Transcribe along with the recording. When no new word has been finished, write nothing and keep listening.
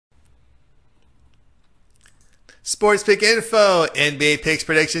Sports Pick Info, NBA Picks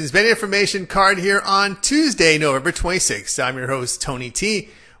Predictions, betting information card here on Tuesday, November 26th. I'm your host, Tony T.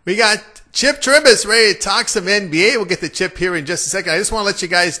 We got Chip Trimbus ready to talk some NBA. We'll get the Chip here in just a second. I just want to let you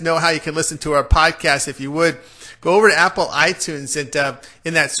guys know how you can listen to our podcast. If you would, go over to Apple iTunes and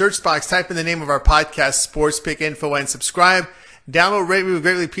in that search box, type in the name of our podcast, Sports Pick Info, and subscribe. Download rate, we would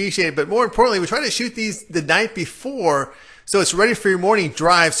greatly appreciate it. But more importantly, we try to shoot these the night before so it's ready for your morning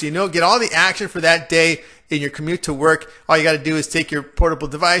drive, so get all the action for that day in your commute to work. All you got to do is take your portable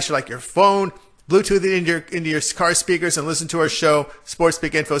device, like your phone, Bluetooth it into your car speakers, and listen to our show, Sports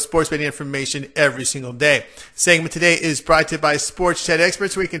Pick Info, sports betting information every single day. Segment today is brought to you by Sports Chat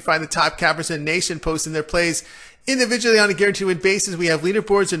Experts, where you can find the top cappers in the nation posting their plays individually on a guaranteed win basis. We have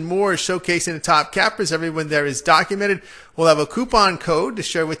leaderboards and more showcasing the top cappers. Everyone there is documented. We'll have a coupon code to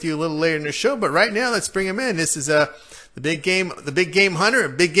share with you a little later in the show, but right now let's bring him in. This is the big game hunter,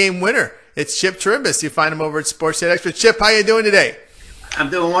 big game winner. It's Chip Trimbus. You find him over at Sports Chat Experts. Chip, how you doing today? I'm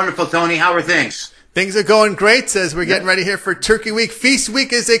doing wonderful, Tony. How are things? Things are going great as we're getting ready here for Turkey Week, Feast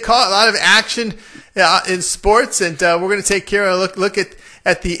Week as they call it. A lot of action in sports, and we're going to take care of look at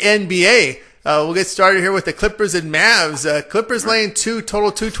the NBA. We'll get started here with the Clippers and Mavs. Clippers laying 2,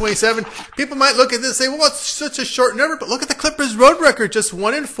 total 227. People might look at this and say, well, it's such a short number, but look at the Clippers' road record, just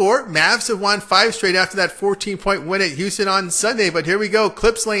 1-4. Mavs have won 5 straight after that 14-point win at Houston on Sunday. But here we go,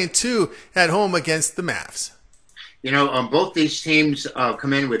 Clips laying 2 at home against the Mavs. Both these teams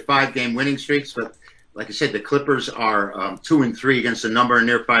come in with 5-game winning streaks, but like I said, the Clippers are 2-3 against the number in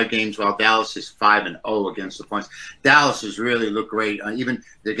their 5 games, while Dallas is 5-0 against the points. Dallas has really looked great. Even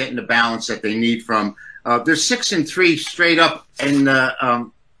they're getting the balance that they need from. They're 6-3 straight up, and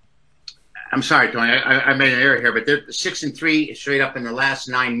I'm sorry, Tony, I made an error here, but they're 6-3 straight up in the last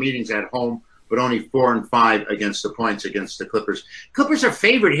 9 meetings at home, but only 4-5 against the points against the Clippers. Clippers are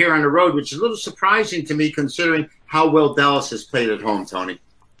favored here on the road, which is a little surprising to me considering how well Dallas has played at home, Tony.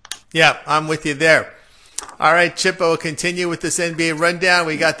 Yeah, I'm with you there. All right, Chip, we'll continue with this NBA rundown.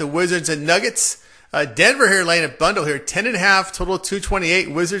 We got the Wizards and Nuggets. Denver here laying a bundle here, 10.5, total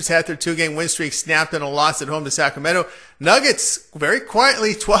 228. Wizards had their 2-game win streak snapped in a loss at home to Sacramento. Nuggets, very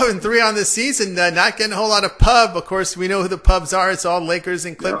quietly, 12-3 on the season, not getting a whole lot of pub. Of course, we know who the pubs are. It's all Lakers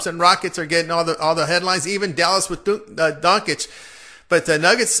and Clips and Rockets are getting all the headlines, even Dallas with Doncic. But the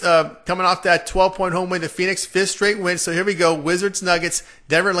Nuggets coming off that 12-point home win to Phoenix, 5th straight win. So here we go, Wizards, Nuggets,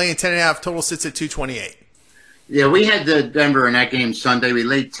 Denver laying 10.5, total sits at 228. Yeah, we had the Denver in that game Sunday. We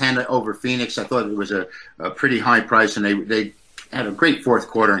laid 10 over Phoenix. I thought it was a pretty high price, and they had a great fourth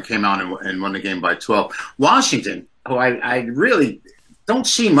quarter and came out and won the game by 12. Washington, who I really don't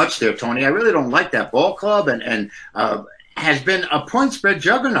see much there, Tony. I really don't like that ball club, and has been a point spread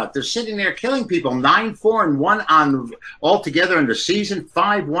juggernaut. They're sitting there killing people, 9-4-1 on altogether in the season,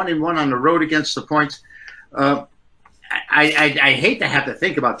 5-1-1 on the road against the points. I hate to have to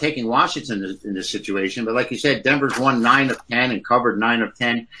think about taking Washington in this situation, but like you said, Denver's won 9 of 10 and covered 9 of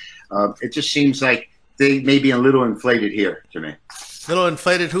 10. It just seems like they may be a little inflated here to me. A little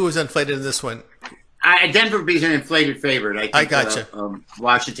inflated? Who was inflated in this one? Denver being an inflated favorite. I think I gotcha.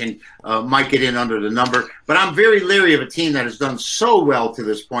 Washington might get in under the number, but I'm very leery of a team that has done so well to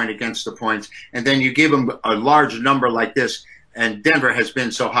this point against the points, and then you give them a large number like this, and Denver has been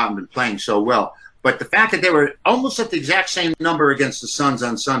so hot and been playing so well. But the fact that they were almost at the exact same number against the Suns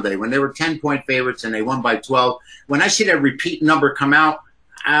on Sunday, when they were 10-point favorites and they won by 12, when I see that repeat number come out,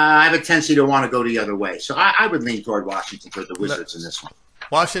 I have a tendency to want to go the other way. So I would lean toward Washington for the Wizards in this one.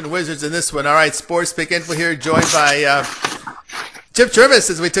 Washington Wizards in this one. All right, Sports Pick Info here, joined by Chip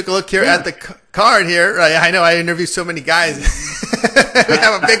Trimbus as we took a look here at the card here. I know I interviewed so many guys. We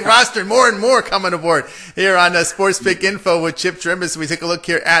have a big roster, more and more coming aboard here on Sports Pick Info with Chip Trimbus. We take a look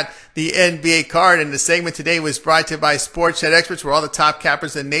here at the NBA card, and the segment today was brought to you by Sports Chat Experts, where all the top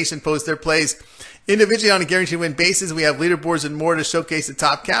cappers in the nation post their plays individually on a guaranteed win basis. We have leaderboards and more to showcase the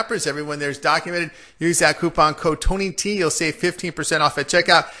top cappers. Everyone there is documented. Use that coupon code TONYT. You'll save 15% off at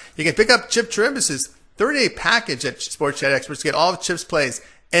checkout. You can pick up Chip Trimbus's 30-day package at Sports Chat Experts to get all of Chip's plays,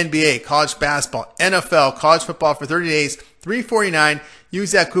 NBA, college basketball, NFL, college football for 30 days, $349.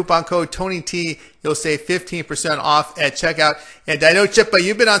 Use that coupon code TONYT. You'll save 15% off at checkout. And I know, Chip, but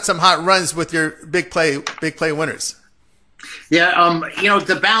you've been on some hot runs with your big play winners. Yeah,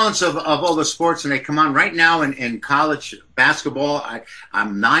 the balance of all the sports, and they come on right now in college basketball.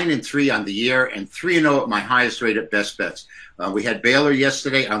 I'm 9-3 on the year and 3-0 at my highest rate at best bets. We had Baylor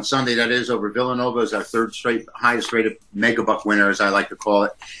yesterday, on Sunday that is, over Villanova as our third straight highest rated mega buck winner, as I like to call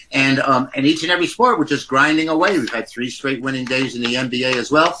it. And each and every sport, we're just grinding away. We've had 3 straight winning days in the NBA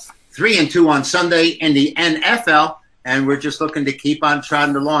as well, 3-2 on Sunday in the NFL, and we're just looking to keep on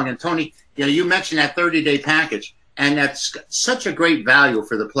trotting along. And Tony, you mentioned that 30-day package. And that's such a great value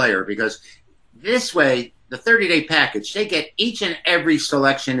for the player because this way, the 30-day package, they get each and every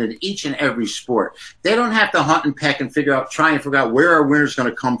selection in each and every sport. They don't have to hunt and peck and try and figure out where our winner's going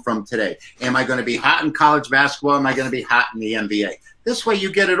to come from today. Am I going to be hot in college basketball? Am I going to be hot in the NBA? This way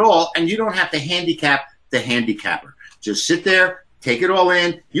you get it all, and you don't have to handicap the handicapper. Just sit there, take it all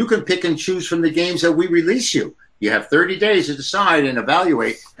in. You can pick and choose from the games that we release you. You have 30 days to decide and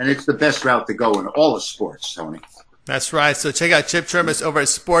evaluate, and it's the best route to go in all the sports, Tony. That's right. So check out Chip Chirimbus over at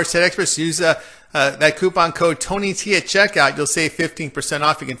Sports Head Experts. Use that coupon code TonyT at checkout. You'll save 15%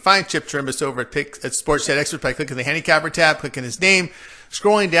 off. You can find Chip Chirimbus over at Sports Head Experts by clicking the handicapper tab, clicking his name,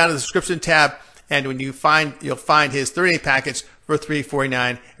 scrolling down to the subscription tab, and when you'll find his 30-day package for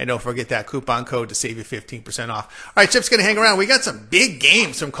 $349. And don't forget that coupon code to save you 15% off. All right, Chip's going to hang around. We got some big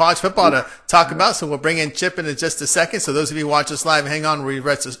games from college football to talk about, so we'll bring in Chip in just a second. So those of you who watch us live, hang on, we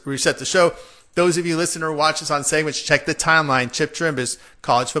reset the show. Those of you listen or watch us on segments, check the timeline. Chip Chirimbus,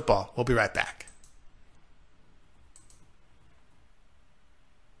 college football. We'll be right back.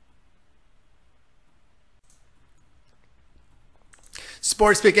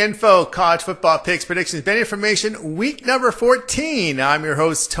 Sports Pick Info, college football picks, predictions, betting information, week number 14. I'm your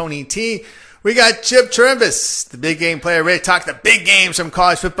host, Tony T. We got Chip Chirimbus, the big game player, ready to talk the big games from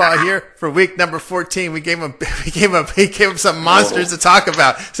college football here for week number 14. We gave him some monsters to talk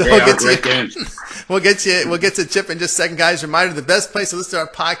about. So we'll get to Chip in just a second, guys. Reminder: the best place to listen to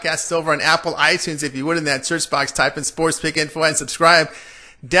our podcast is over on Apple iTunes. If you would, in that search box, type in Sports Pick Info and subscribe.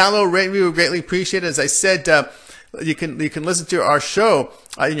 Download, rate, we would greatly appreciate it. As I said, you can listen to our show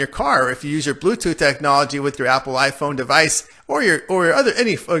in your car if you use your Bluetooth technology with your Apple iPhone device or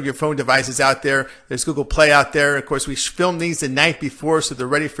any of your phone devices out there. There's Google Play out there. Of course, we film these the night before, so they're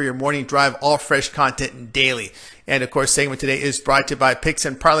ready for your morning drive. All fresh content daily. And of course, segment today is brought to you by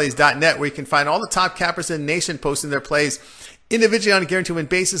PicksandParlays.net, where you can find all the top cappers in the nation posting their plays individually on a guaranteed win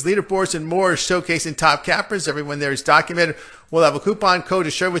basis, leaderboards, and more, showcasing top cappers. Everyone there is documented. We'll have a coupon code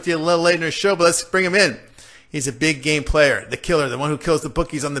to share with you a little later in the show, but let's bring him in. He's a big game player, the killer, the one who kills the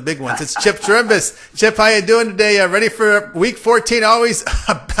bookies on the big ones. It's Chip Chirimbus. Chip, how you doing today? Ready for week 14? Always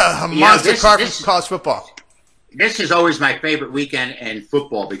a monster card for college football. This is always my favorite weekend in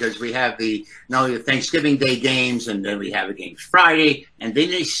football because we have not only the Thanksgiving Day games, and then we have the games Friday, and then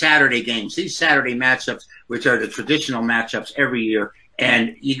these Saturday games, these Saturday matchups, which are the traditional matchups every year.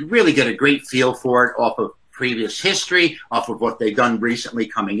 And you really get a great feel for it off of previous history, off of what they've done recently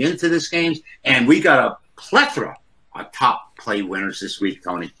coming into this games. And we got a plethora of top play winners this week,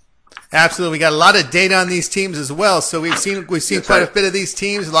 Tony. Absolutely. We got a lot of data on these teams as well. So we've seen quite a bit of these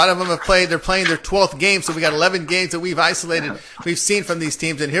teams. A lot of them have played. They're playing their 12th game. So we got 11 games that we've isolated. We've seen from these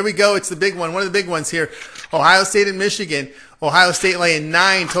teams. And here we go. It's the big one. One of the big ones here. Ohio State and Michigan. Ohio State laying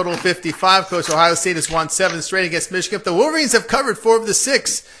 9, total 55. Of course, Ohio State has won 7 straight against Michigan. The Wolverines have covered 4 of the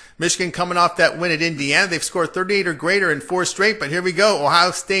 6. Michigan coming off that win at Indiana. They've scored 38 or greater in 4 straight. But here we go. Ohio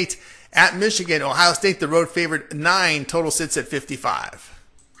State at Michigan. Ohio State, the road favorite, 9. Total sits at 55.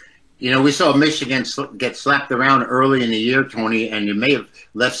 You know, we saw Michigan get slapped around early in the year, Tony, and you may have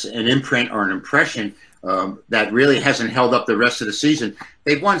left an imprint or an impression that really hasn't held up the rest of the season.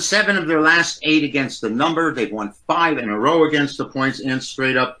 They've won 7 of their last 8 against the number. They've won 5 in a row against the points and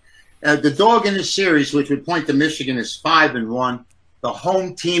straight up. The dog in the series, which would point to Michigan, is 5-1. The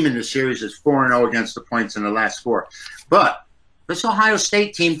home team in the series is 4-0 against the points in the last 4. But this Ohio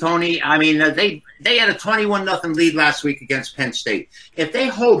State team, Tony, I mean, they had a 21-0 lead last week against Penn State. If they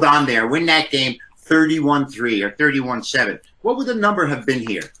hold on there, win that game 31-3 or 31-7, what would the number have been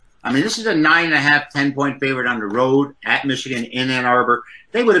here? I mean, this is a 9.5, 10-point favorite on the road at Michigan in Ann Arbor.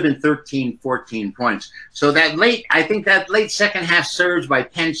 They would have been 13, 14 points. So I think that late second half surge by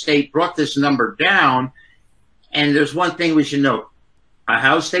Penn State brought this number down. And there's one thing we should note.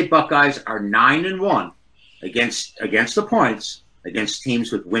 Ohio State Buckeyes are 9-1 against the points against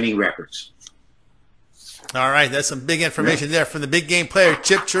teams with winning records. All right, that's some big information there from the big game player,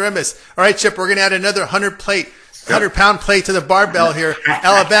 Chip Chirimbus. All right, Chip, we're going to add another 100-pound plate to the barbell here.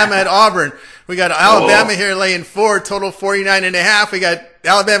 Alabama at Auburn. We got Alabama here laying 4, total 49.5. We got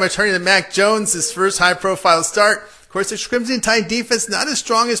Alabama turning to Mac Jones, his first high-profile start. Of course, the Crimson Tide defense not as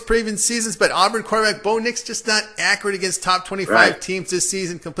strong as previous seasons, but Auburn quarterback Bo Nix just not accurate against top 25 teams this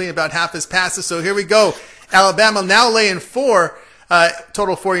season, completing about half his passes. So here we go. Alabama now laying 4,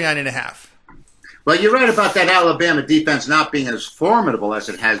 total 49.5. Well, you're right about that Alabama defense not being as formidable as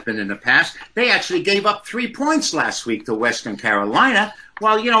it has been in the past. They actually gave up 3 points last week to Western Carolina.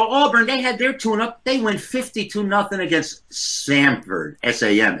 Well, you know, Auburn, they had their tune-up. They went 52-0 against Samford,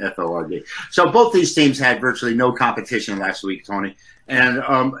 S-A-M-F-O-R-D. So both these teams had virtually no competition last week, Tony. And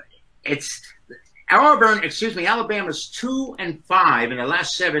Alabama's 2-5 in the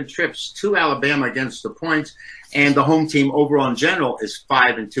last 7 trips to Alabama against the points, and the home team overall in general is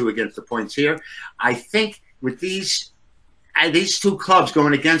 5-2 against the points here. I think with these two clubs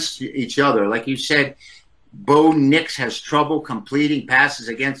going against each other, like you said, Bo Nix has trouble completing passes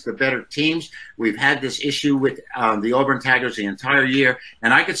against the better teams. We've had this issue with the Auburn Tigers the entire year,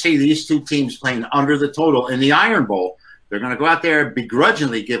 and I could see these two teams playing under the total in the Iron Bowl. They're going to go out there and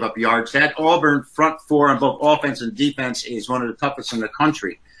begrudgingly give up yards. That Auburn front four on both offense and defense is one of the toughest in the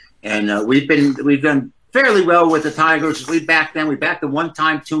country, and we've done fairly well with the Tigers. We backed them. We backed them one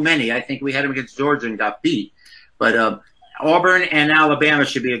time too many. I think we had them against Georgia and got beat, but Auburn and Alabama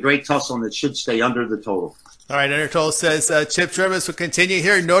should be a great tussle, and it should stay under the total. All right, Under Total says Chip Trimbus will continue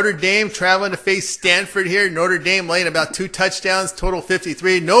here. Notre Dame traveling to face Stanford here. Notre Dame laying about 2 touchdowns, total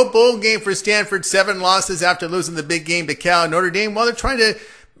 53. No bowl game for Stanford, 7 losses after losing the big game to Cal. Notre Dame, well, they're trying to,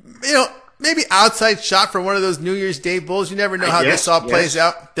 maybe outside shot for one of those New Year's Day bowls. You never know how this all plays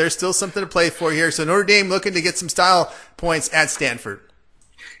out. There's still something to play for here. So Notre Dame looking to get some style points at Stanford.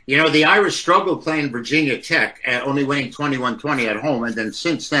 The Irish struggled playing Virginia Tech, only winning 21-20 at home, and then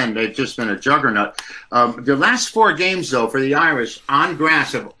since then they've just been a juggernaut. The last 4 games, though, for the Irish on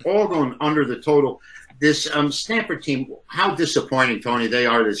grass have all gone under the total. This Stanford team, how disappointing, Tony, they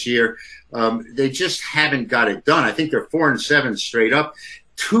are this year. They just haven't got it done. I think they're 4-7 straight up,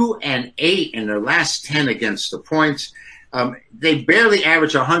 2-8 in their last 10 against the points. They barely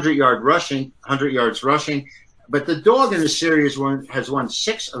average 100 yards rushing. But the dog in the series has won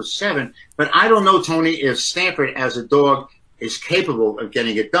 6 of 7. But I don't know, Tony, if Stanford as a dog is capable of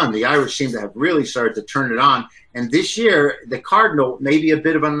getting it done. The Irish seem to have really started to turn it on. And this year, the Cardinal may be a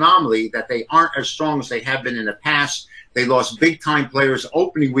bit of an anomaly that they aren't as strong as they have been in the past. They lost big-time players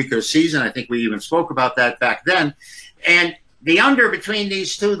opening week of the season. I think we even spoke about that back then. And the under between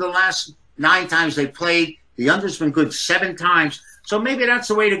these two, the last 9 times they played, the under's been good 7 times. So maybe that's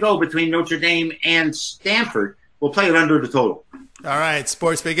the way to go between Notre Dame and Stanford. We'll play it under the total. All right,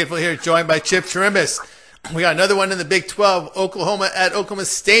 Sports Big Info here, joined by Chip Trimbus. We got another one in the Big 12, Oklahoma at Oklahoma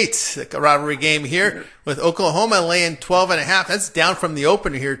State. A rivalry game here with Oklahoma laying 12.5. That's down from the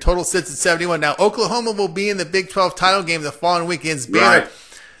opener here. Total sits at 71. Now, Oklahoma will be in the Big 12 title game the following week against Baylor. Right.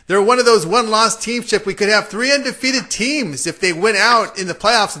 They're one of those one-loss teams, Chip. We could have 3 undefeated teams if they win out in the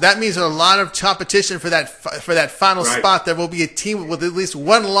playoffs. That means there's a lot of competition for that final spot. There will be a team with at least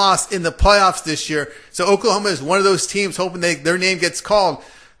 1 loss in the playoffs this year. So Oklahoma is one of those teams hoping their name gets called.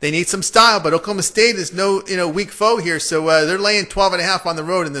 They need some style, but Oklahoma State is no weak foe here. So they're laying 12.5 on the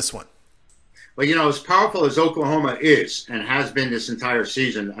road in this one. Well, as powerful as Oklahoma is and has been this entire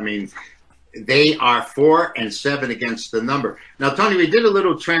season, I mean, they are 4-7 against the number. Now, Tony, we did a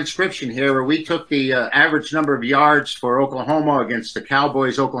little transcription here where we took the average number of yards for Oklahoma against the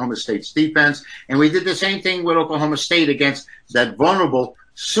Cowboys, Oklahoma State's defense, and we did the same thing with Oklahoma State against that vulnerable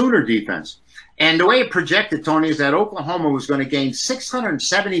Sooner defense. And the way it projected, Tony, is that Oklahoma was going to gain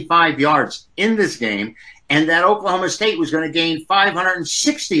 675 yards in this game, and that Oklahoma State was going to gain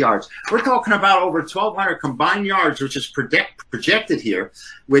 560 yards. We're talking about over 1,200 combined yards, which is projected here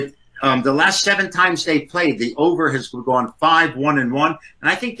with the last 7 times they played, the over has gone 5-1-1, and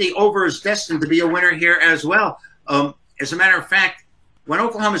I think the over is destined to be a winner here as well. As a matter of fact, when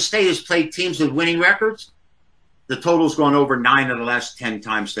Oklahoma State has played teams with winning records, the total's gone over 9 of the last 10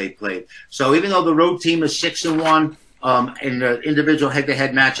 times they played. So even though the road team is 6-1 in the individual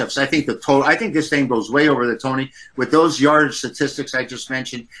head-to-head matchups, I think this thing goes way over the Tony with those yardage statistics I just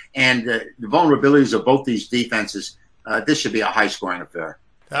mentioned and the vulnerabilities of both these defenses. This should be a high-scoring affair.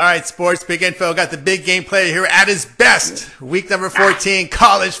 All right, Sports Big Info got the big game player here at his best. Week number 14,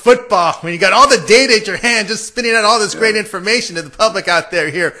 college football. When you got all the data at your hand, just spitting out all this great information to the public out there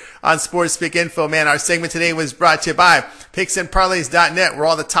here on Sports Big Info. Man, our segment today was brought to you by PicksandParlays.net, where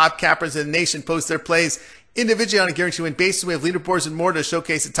all the top cappers in the nation post their plays individually on a guaranteed win basis. We have leaderboards and more to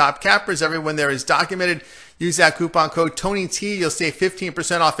showcase the top cappers. Everyone there is documented. Use that coupon code TonyT. You'll save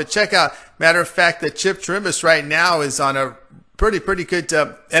 15% off at checkout. Matter of fact, the Chip Trimbus right now is on a pretty good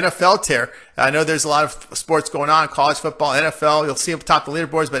NFL tear. I know there's a lot of sports going on, college football, NFL. You'll see him top the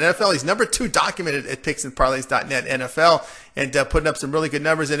leaderboards, but NFL, he's number 2 documented at PicksandParlays.net NFL and putting up some really good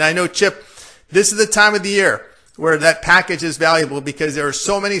numbers. And I know, Chip, this is the time of the year where that package is valuable because there are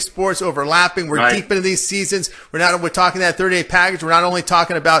so many sports overlapping. We're deep into these seasons. We're talking that 30-day package. We're not only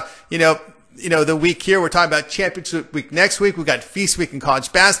talking about, the week here. We're talking about championship week next week. We've got feast week in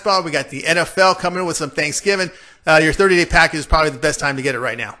college basketball. We got the NFL coming in with some Thanksgiving. Your 30-day package is probably the best time to get it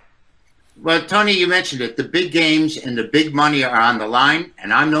right now. Well, Tony, you mentioned it. The big games and the big money are on the line,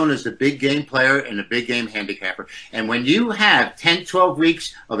 and I'm known as the big game player and the big game handicapper. And when you have 10, 12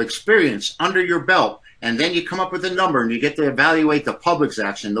 weeks of experience under your belt, and then you come up with a number and you get to evaluate the public's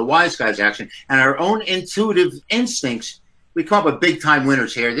action, the wise guy's action, and our own intuitive instincts, we come up with big-time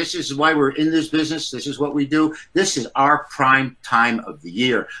winners here. This is why we're in this business. This is what we do. This is our prime time of the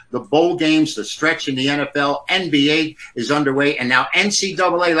year. The bowl games, the stretch in the NFL, NBA is underway, and now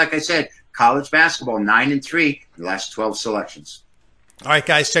NCAA, like I said, college basketball, 9-3, the last 12 selections. All right,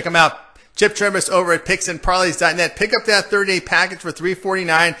 guys, check them out. Chip Trimbus over at picksandparlays.net. Pick up that 30-day package for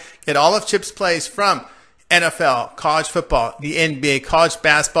 $349. Get all of Chip's plays from NFL, college football, the NBA, college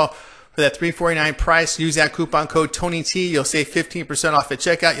basketball for that $349 price. Use that coupon code TonyT. You'll save 15% off at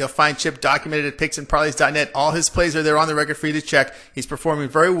checkout. You'll find Chip documented at picksandparlays.net. All his plays are there on the record for you to check. He's performing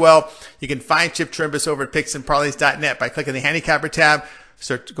very well. You can find Chip Trimbus over at picksandparlays.net by clicking the handicapper tab.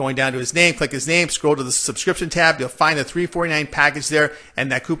 Start going down to his name, click his name, scroll to the subscription tab. You'll find the $349 package there,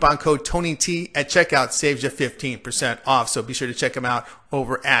 and that coupon code TonyT at checkout saves you 15% off. So be sure to check him out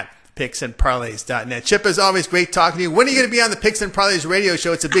over at picksandparlays.net. Chip, as always, great talking to you. When are you going to be on the Picks and Parlays radio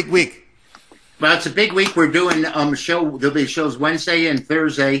show? It's a big week. Well, it's a big week. We're doing a show. There'll be shows Wednesday and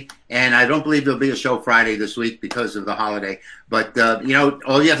Thursday, and I don't believe there'll be a show Friday this week because of the holiday. But,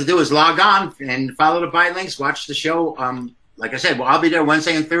 all you have to do is log on and follow the buy links, watch the show. Like I said, I'll be there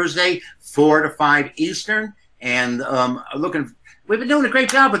Wednesday and Thursday, 4 to 5 Eastern. And we've been doing a great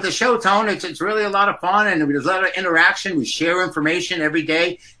job with the show, Tone. It's really a lot of fun, and there's a lot of interaction. We share information every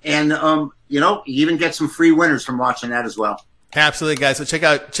day. And, you even get some free winners from watching that as well. Absolutely, guys. So check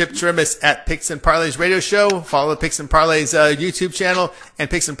out Chip Trimbus at Picks and Parlays Radio Show. Follow the Picks and Parlays YouTube channel and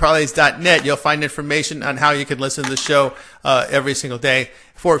picksandparlays.net. You'll find information on how you can listen to the show every single day,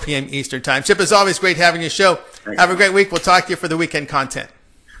 4 p.m. Eastern Time. Chip, as always, great having you show. Thanks. Have a great week. We'll talk to you for the weekend content.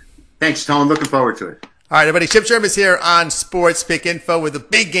 Thanks, Tom. Looking forward to it. All right, everybody. Chip Trimbus here on Sports Pick Info with a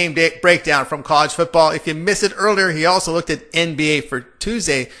big game day breakdown from college football. If you missed it earlier, he also looked at NBA for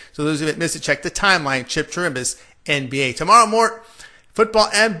Tuesday. So those who missed it, check the timeline. Chip Trimbus, NBA. Tomorrow, more football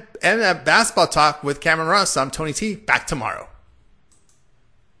and basketball talk with Cameron Ross. I'm Tony T. Back tomorrow.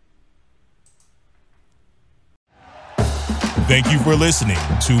 Thank you for listening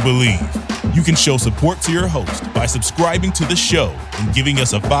to Believe. You can show support to your host by subscribing to the show and giving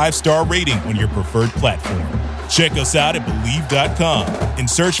us a 5-star rating on your preferred platform. Check us out at Believe.com and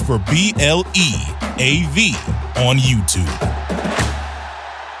search for BLEAV on YouTube.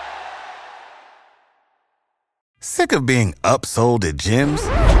 Sick of being upsold at gyms?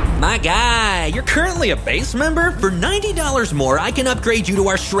 My guy, you're currently a base member? For $90 more, I can upgrade you to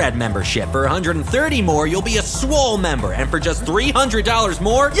our Shred membership. For $130 more, you'll be a Swole member. And for just $300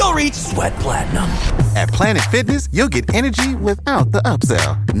 more, you'll reach Sweat Platinum. At Planet Fitness, you'll get energy without the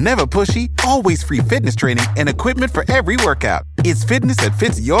upsell. Never pushy, always free fitness training and equipment for every workout. It's fitness that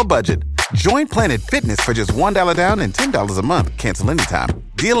fits your budget. Join Planet Fitness for just $1 down and $10 a month. Cancel anytime.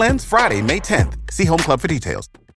 Deal ends Friday, May 10th. See Home Club for details.